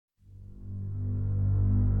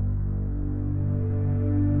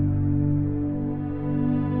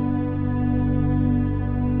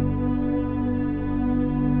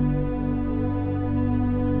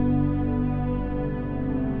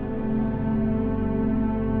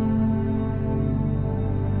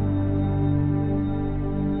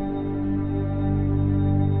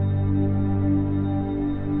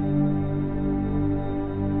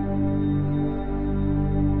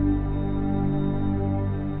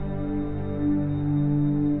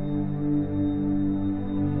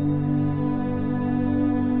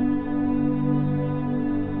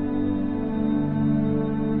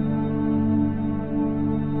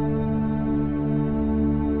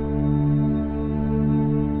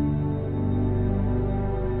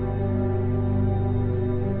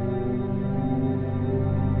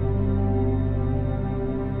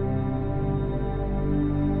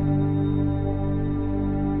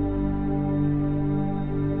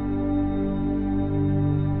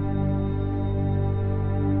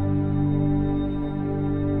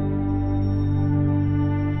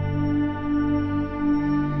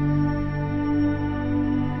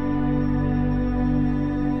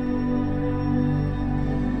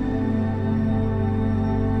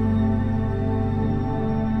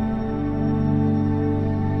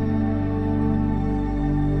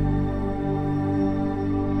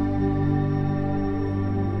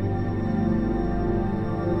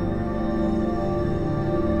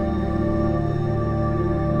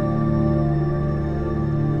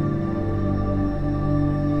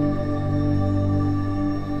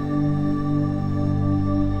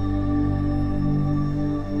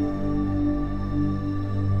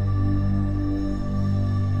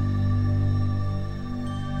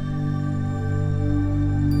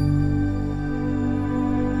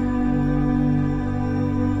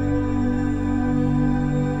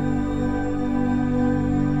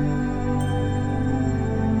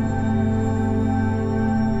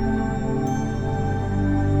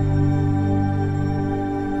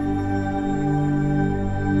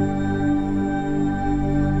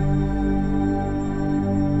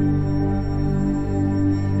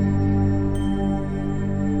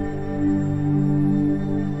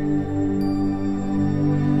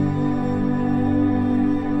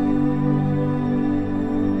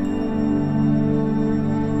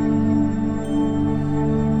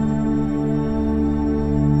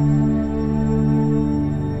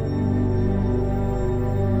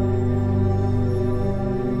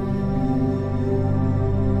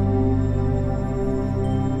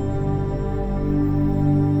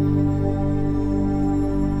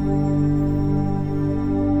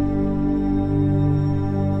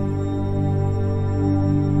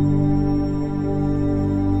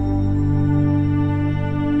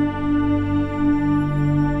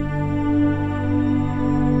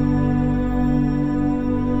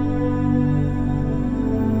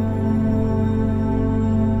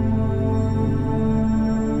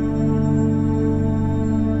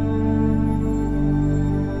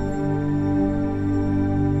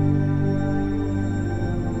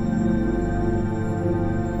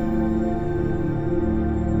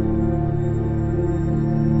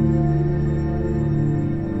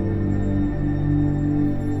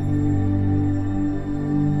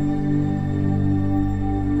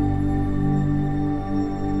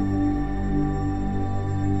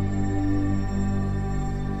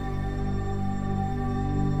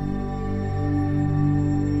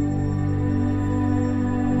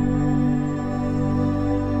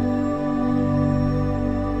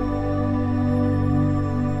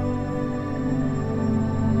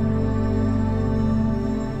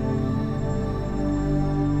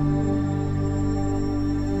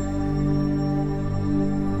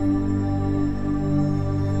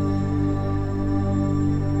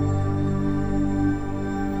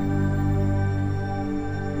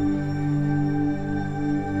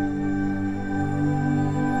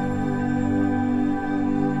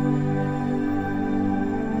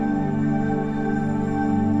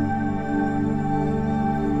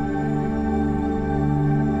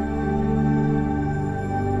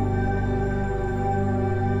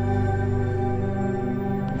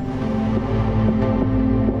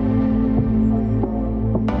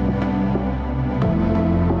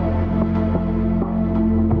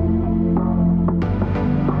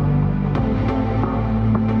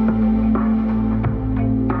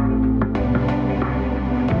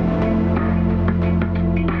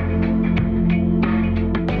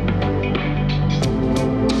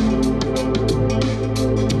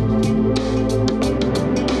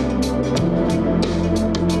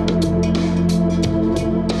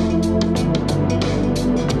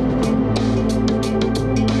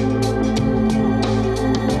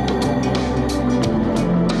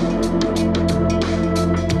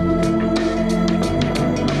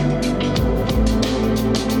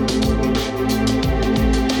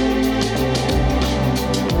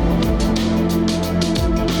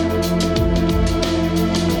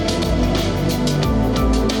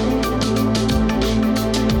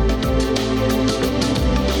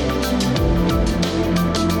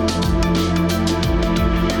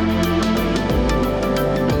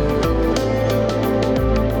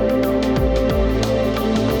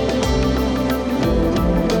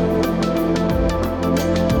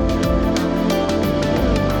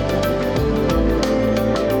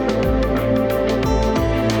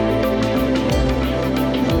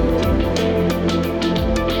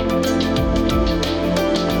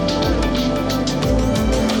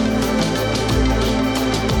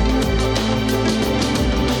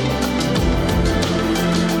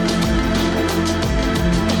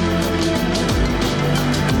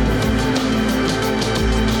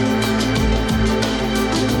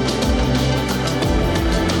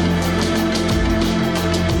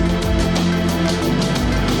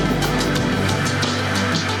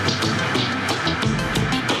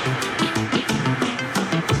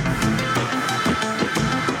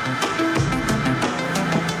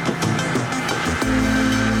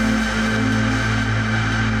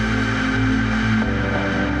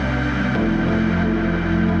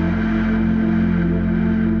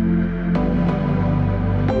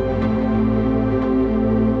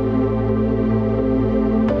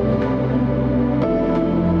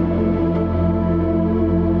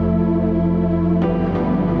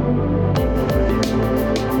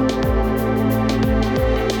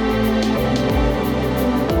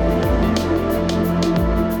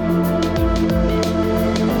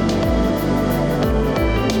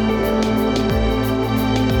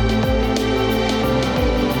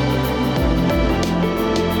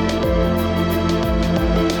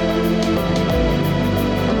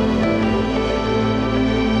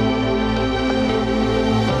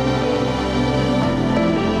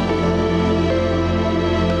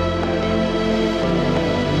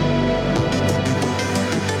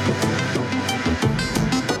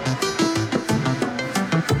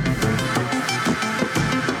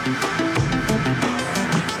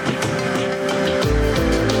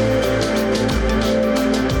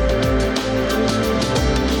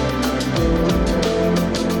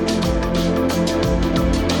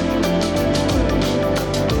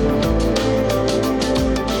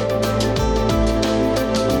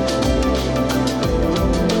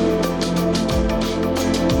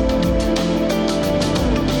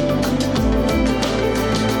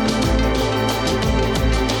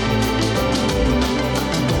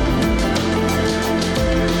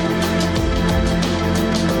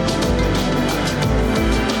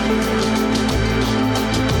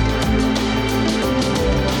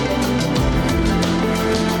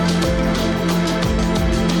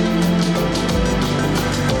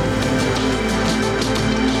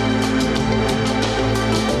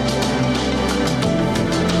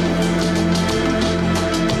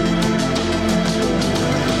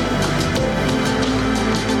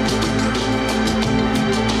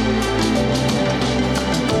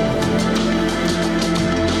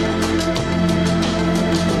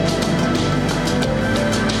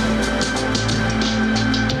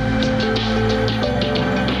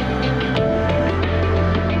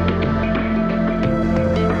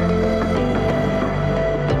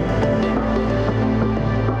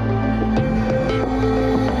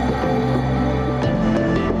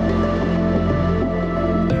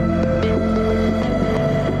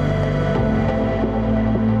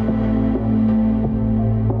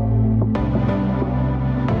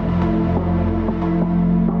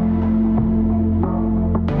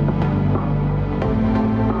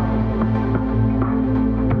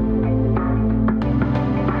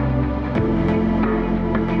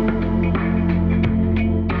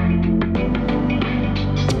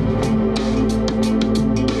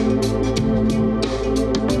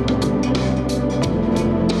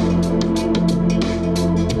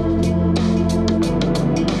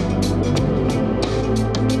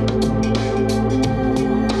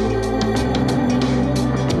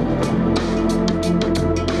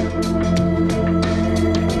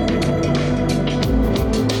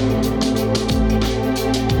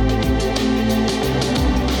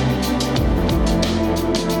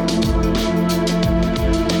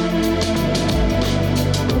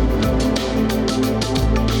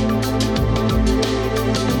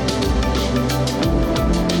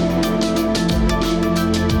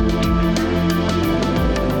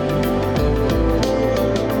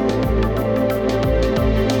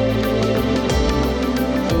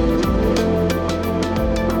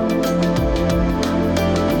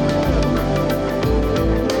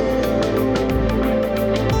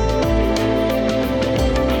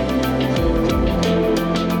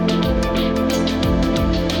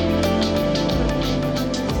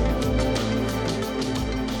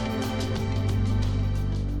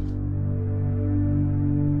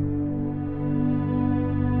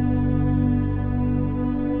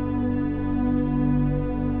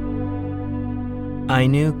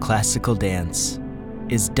Ainu Classical Dance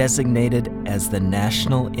is designated as the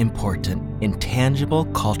national important intangible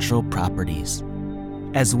cultural properties,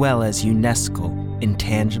 as well as UNESCO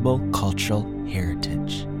intangible cultural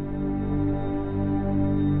heritage.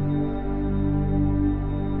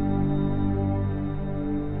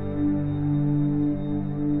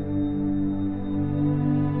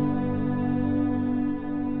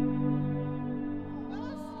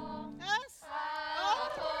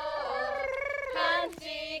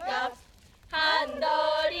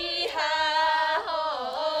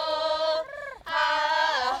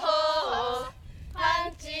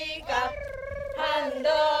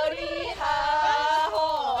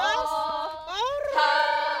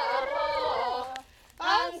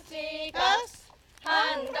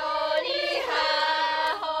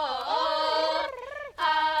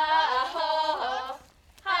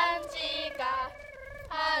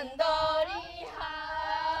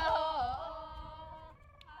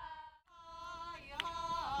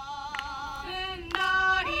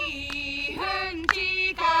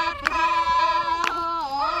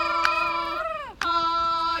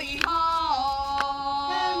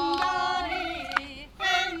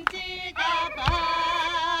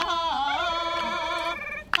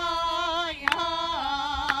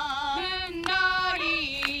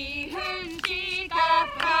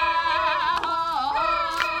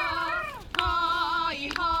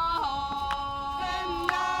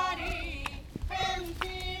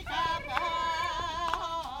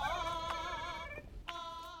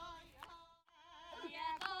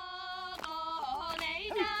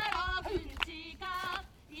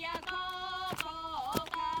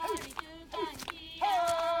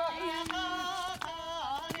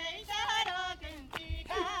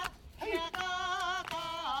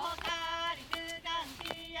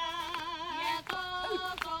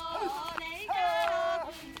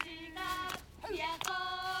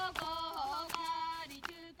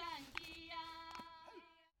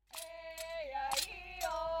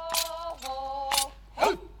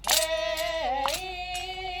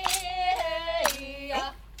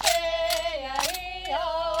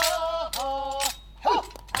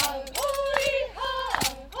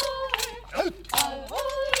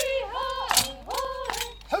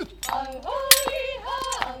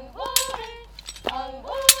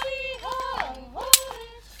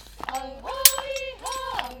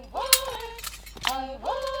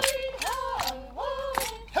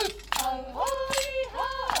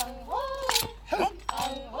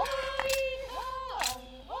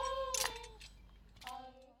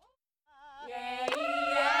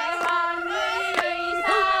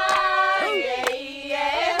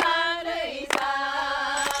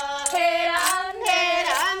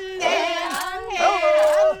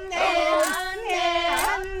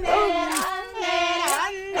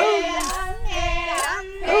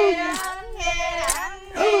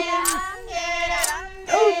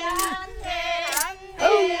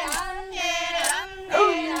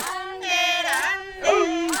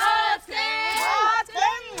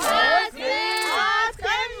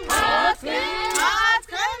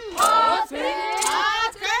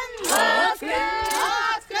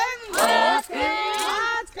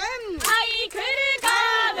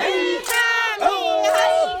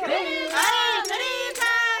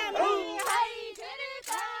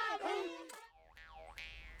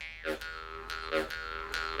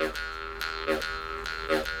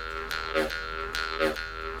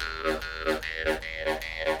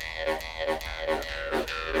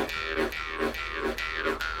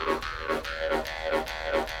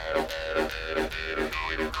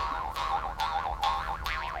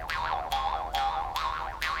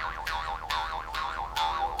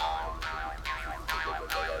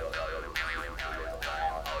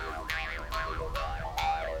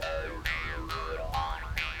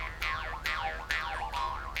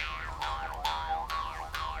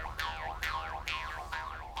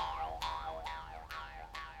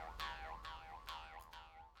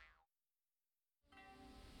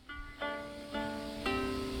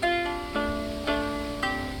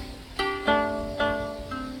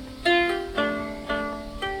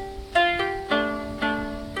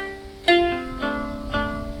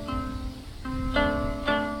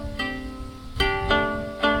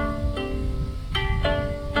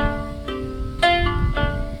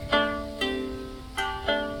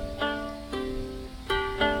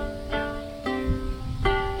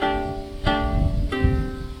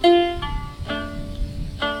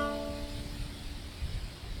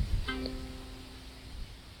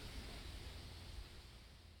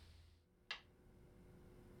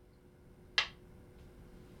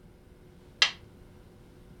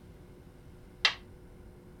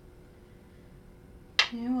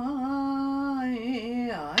 四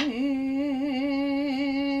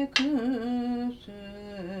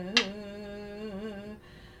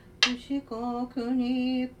国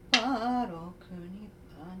にパロクに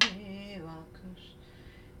パネワク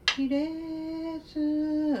スキレス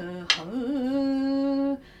ハ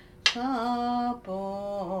ウサ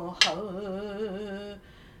ポハウ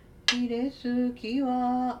キレスキ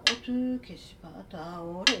ワオツケシパタ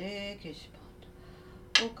オレケシパタ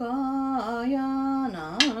オカヤ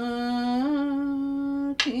ナ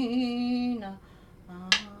キナ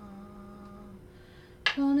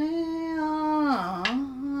タネア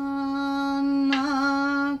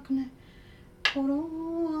ナクネコロ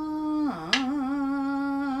ア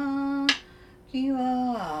キ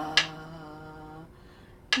ワ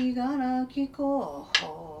キガラキコ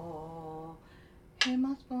ホヘ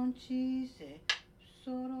マスポンチセ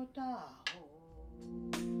ソロタホ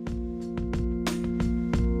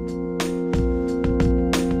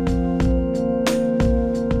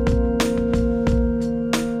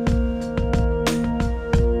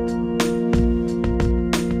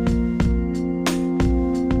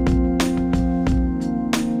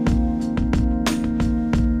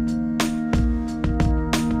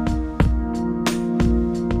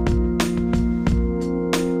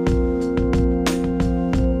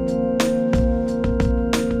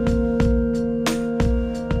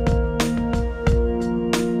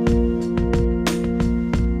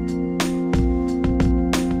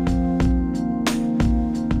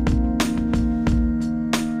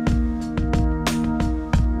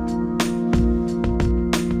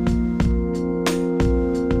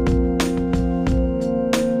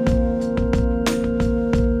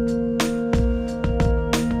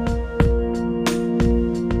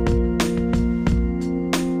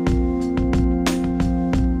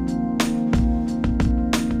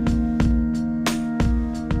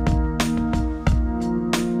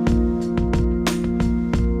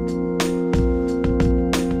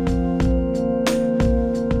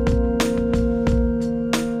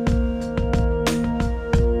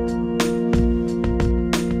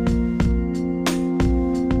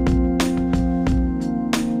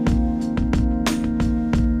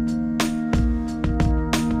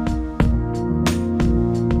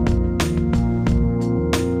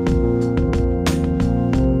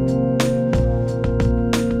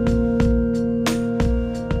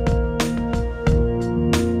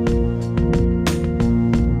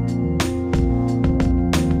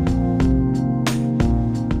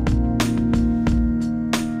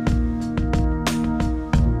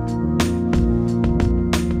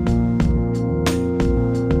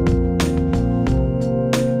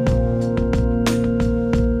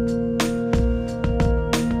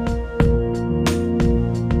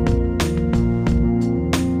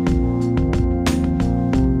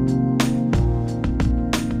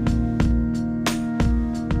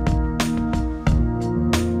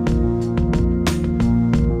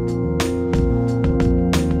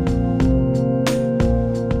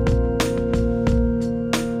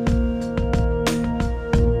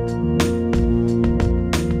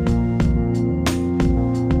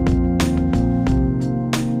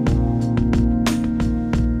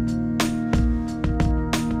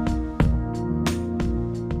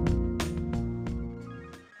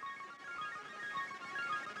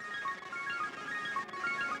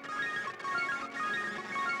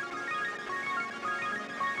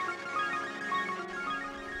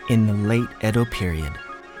In the late Edo period,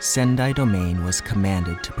 Sendai Domain was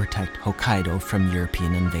commanded to protect Hokkaido from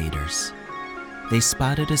European invaders. They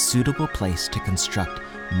spotted a suitable place to construct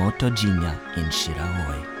Motojinya in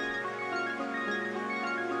Shiraoi.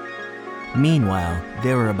 Meanwhile,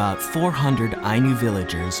 there were about 400 Ainu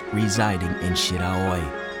villagers residing in Shiraoi.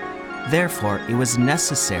 Therefore, it was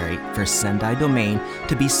necessary for Sendai Domain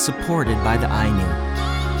to be supported by the Ainu,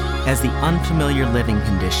 as the unfamiliar living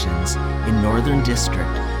conditions in Northern District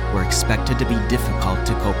were expected to be difficult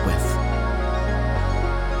to cope with.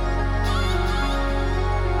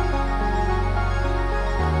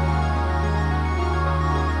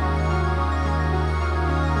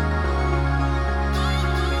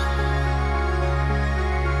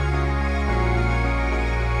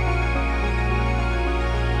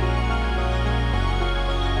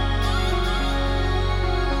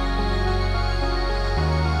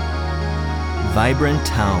 Vibrant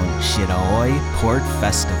Town Shiraoi Port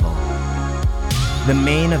Festival. The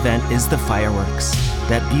main event is the fireworks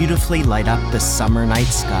that beautifully light up the summer night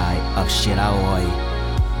sky of Shiraoi.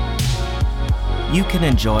 You can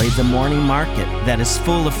enjoy the morning market that is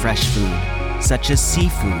full of fresh food, such as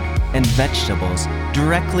seafood and vegetables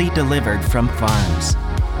directly delivered from farms,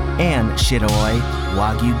 and Shiraoi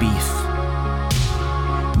Wagyu beef.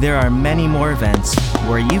 There are many more events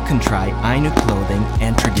where you can try Ainu clothing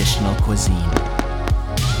and traditional cuisine.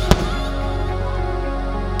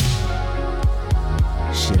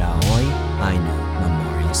 Shiraoi Ainu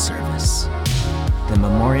Memorial Service. The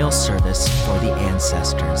memorial service for the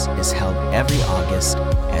ancestors is held every August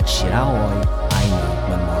at Shiraoi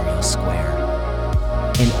Ainu Memorial Square.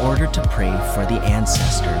 In order to pray for the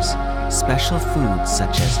ancestors, special foods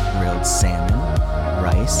such as grilled salmon,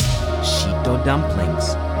 rice, shito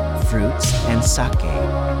dumplings, fruits, and sake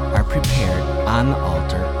are prepared on the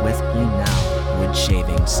altar with inao wood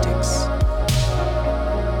shaving sticks.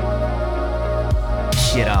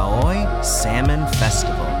 Shiraoi Salmon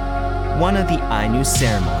Festival, one of the Ainu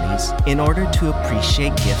ceremonies in order to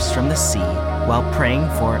appreciate gifts from the sea while praying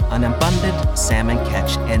for an abundant salmon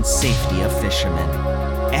catch and safety of fishermen.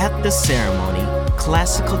 At the ceremony,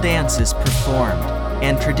 classical dance is performed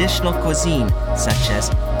and traditional cuisine such as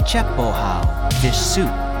chepohao, fish soup,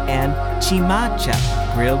 and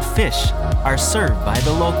chimachap, grilled fish, are served by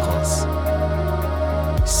the locals.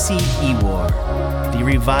 SHIRAOI-Where, the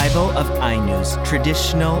revival of Ainu's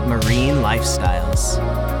traditional marine lifestyles.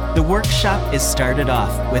 The workshop is started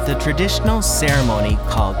off with a traditional ceremony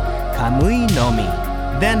called kamui nomi,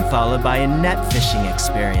 then followed by a net fishing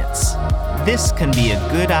experience. This can be a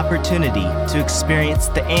good opportunity to experience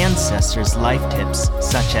the ancestors' life tips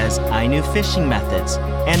such as Ainu fishing methods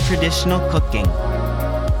and traditional cooking.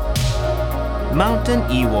 Mountain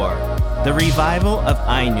Iwar, the revival of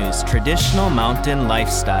Ainu's traditional mountain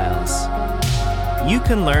lifestyles. You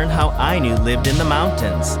can learn how Ainu lived in the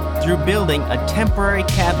mountains through building a temporary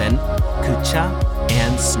cabin, kucha,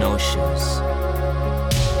 and snowshoes.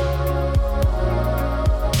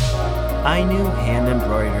 Ainu Hand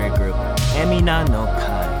Embroidery Group, Emina no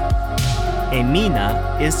Kai.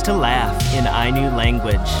 Emina is to laugh in Ainu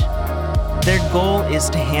language. Their goal is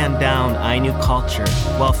to hand down Ainu culture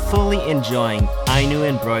while fully enjoying Ainu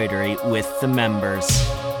embroidery with the members.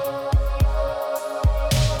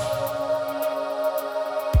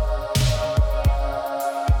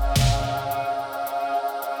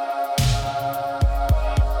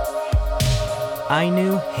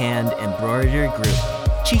 Ainu Hand Embroidery Group,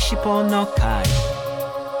 Chishipo no Kai.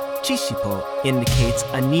 Chishipo indicates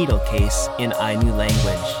a needle case in Ainu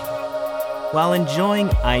language. While enjoying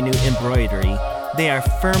Ainu embroidery, they are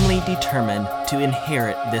firmly determined to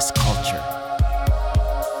inherit this culture.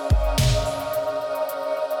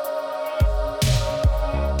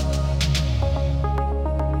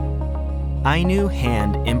 Ainu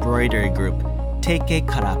Hand Embroidery Group, Teke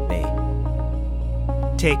Karape.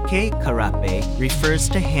 Teke Karape refers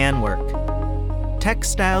to handwork.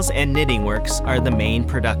 Textiles and knitting works are the main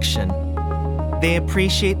production. They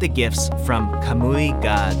appreciate the gifts from Kamui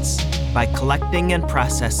gods by collecting and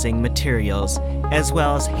processing materials as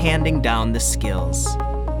well as handing down the skills.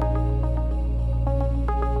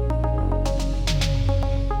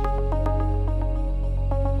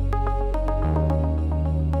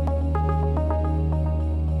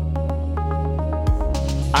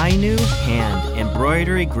 Ainu Hand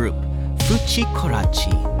Embroidery Group, Fuchi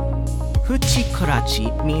Korachi. Fuchi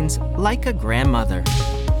Korachi means like a grandmother.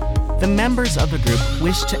 The members of the group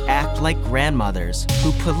wish to act like grandmothers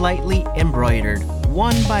who politely embroidered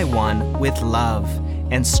one by one with love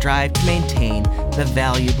and strive to maintain the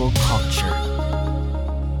valuable culture.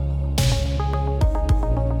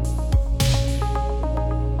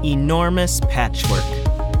 Enormous patchwork,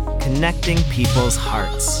 connecting people's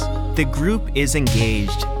hearts. The group is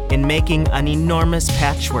engaged in making an enormous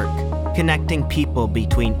patchwork, connecting people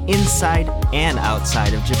between inside and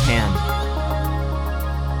outside of Japan.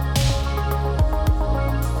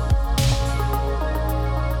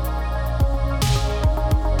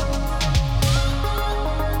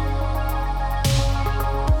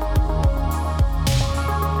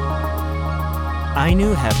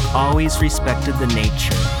 Ainu have always respected the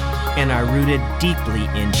nature and are rooted deeply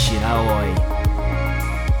in Shiraoi.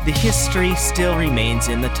 The history still remains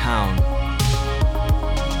in the town.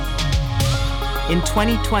 In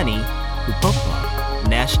 2020, Upopo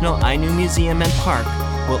National Ainu Museum and Park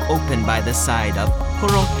will open by the side of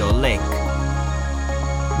Kuroto Lake.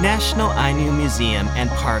 National Ainu Museum and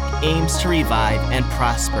Park aims to revive and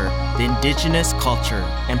prosper the indigenous culture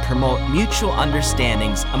and promote mutual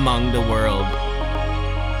understandings among the world.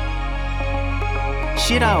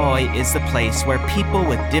 Shiraoi is the place where people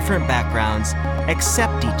with different backgrounds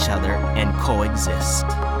accept each other and coexist.